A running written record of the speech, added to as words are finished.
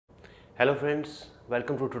Hello friends,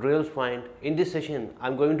 welcome to Tutorials Point. In this session, I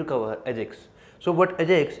am going to cover Ajax. So what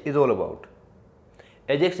Ajax is all about?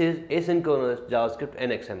 Ajax is asynchronous JavaScript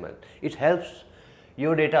and XML. It helps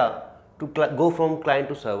your data to go from client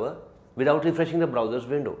to server without refreshing the browser's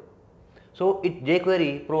window. So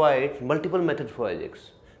JQuery provides multiple methods for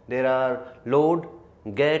Ajax. There are load,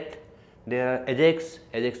 get, there are Ajax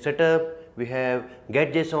setup, we have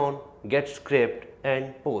get JSON, get script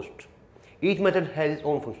and post. Each method has its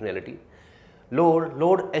own functionality.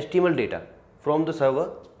 Load HTML data from the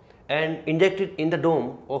server and inject it in the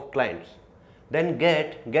DOM of clients. Then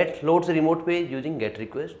get loads a remote page using get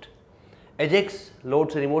request. Ajax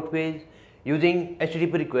loads a remote page using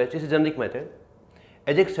HTTP request. This is a generic method.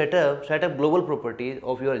 Ajax setup global properties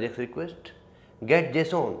of your Ajax request. Get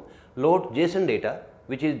JSON load JSON data,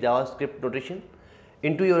 which is JavaScript notation,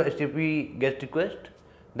 into your HTTP GET request.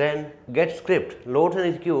 Then get script loads and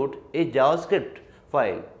execute a JavaScript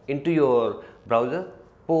file into your browser.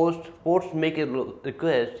 Post make a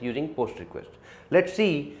request using post request. Let's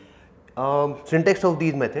see syntax of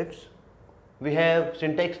these methods. We have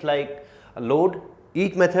syntax like load.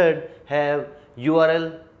 Each method have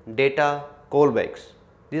URL, data, callbacks.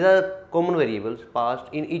 These are common variables passed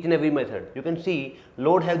in each and every method. You can see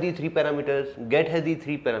load has these 3 parameters, get has these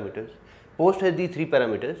 3 parameters, post has these 3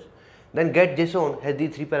 parameters, then get JSON has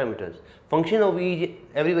these 3 parameters. Function of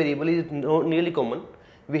every variable is nearly common.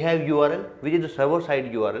 We have URL, which is the server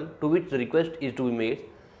side URL to which the request is to be made.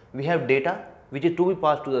 We have data, which is to be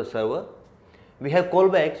passed to the server. We have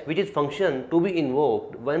callbacks, which is function to be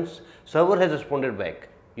invoked once server has responded back.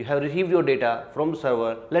 You have received your data from the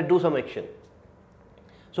server, let's do some action.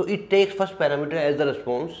 So it takes first parameter as the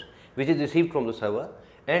response which is received from the server,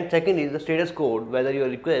 and second is the status code, whether your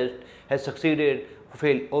request has succeeded,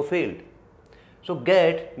 failed. So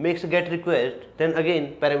get makes a get request, then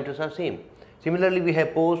again parameters are same. Similarly, we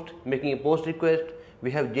have post making a post request,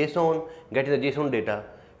 we have JSON getting the JSON data,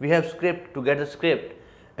 we have script to get the script,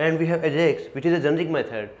 and we have Ajax, which is a generic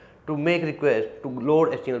method to make request to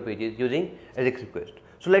load HTML pages using Ajax request.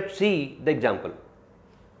 So let's see the example.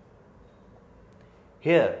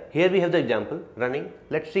 Here we have the example running.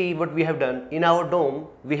 Let's see what we have done. In our DOM,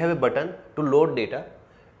 we have a button to load data.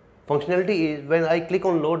 Functionality is when I click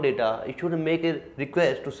on load data, it should make a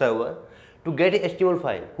request to server to get a HTML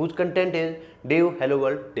file whose content is div hello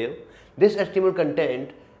world div. This HTML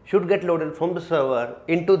content should get loaded from the server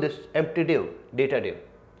into this empty div, data div.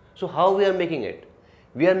 So how we are making it?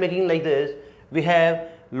 We are making like this. We have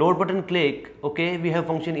load button click, okay, we have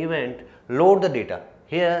function event, load the data.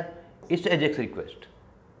 Here is the Ajax request.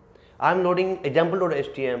 I am loading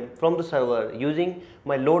example.htm from the server using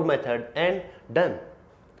my load method and done.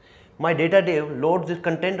 My data div loads the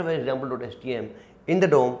content of example.htm in the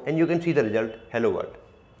DOM and you can see the result hello world.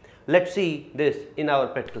 Let's see this in our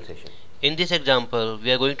practical session. In this example,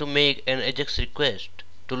 we are going to make an Ajax request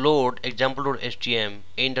to load example.htm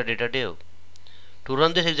in the data div. To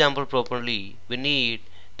run this example properly, we need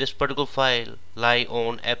this particular file lie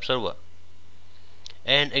on app server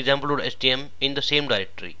and example.htm in the same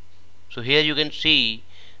directory. So here you can see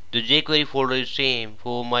the JQuery folder is same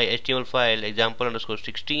for my HTML file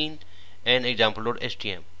example_16 and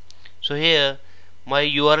example.htm. So here my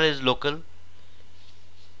URL is local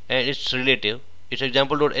and it's relative, it's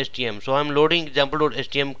example.htm. So I'm loading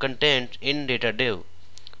example.htm content in data div.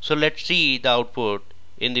 So let's see the output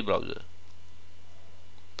in the browser.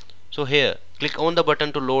 So here click on the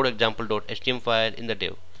button to load example.htm file in the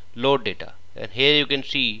div, load data, and here you can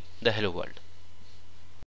see the hello world.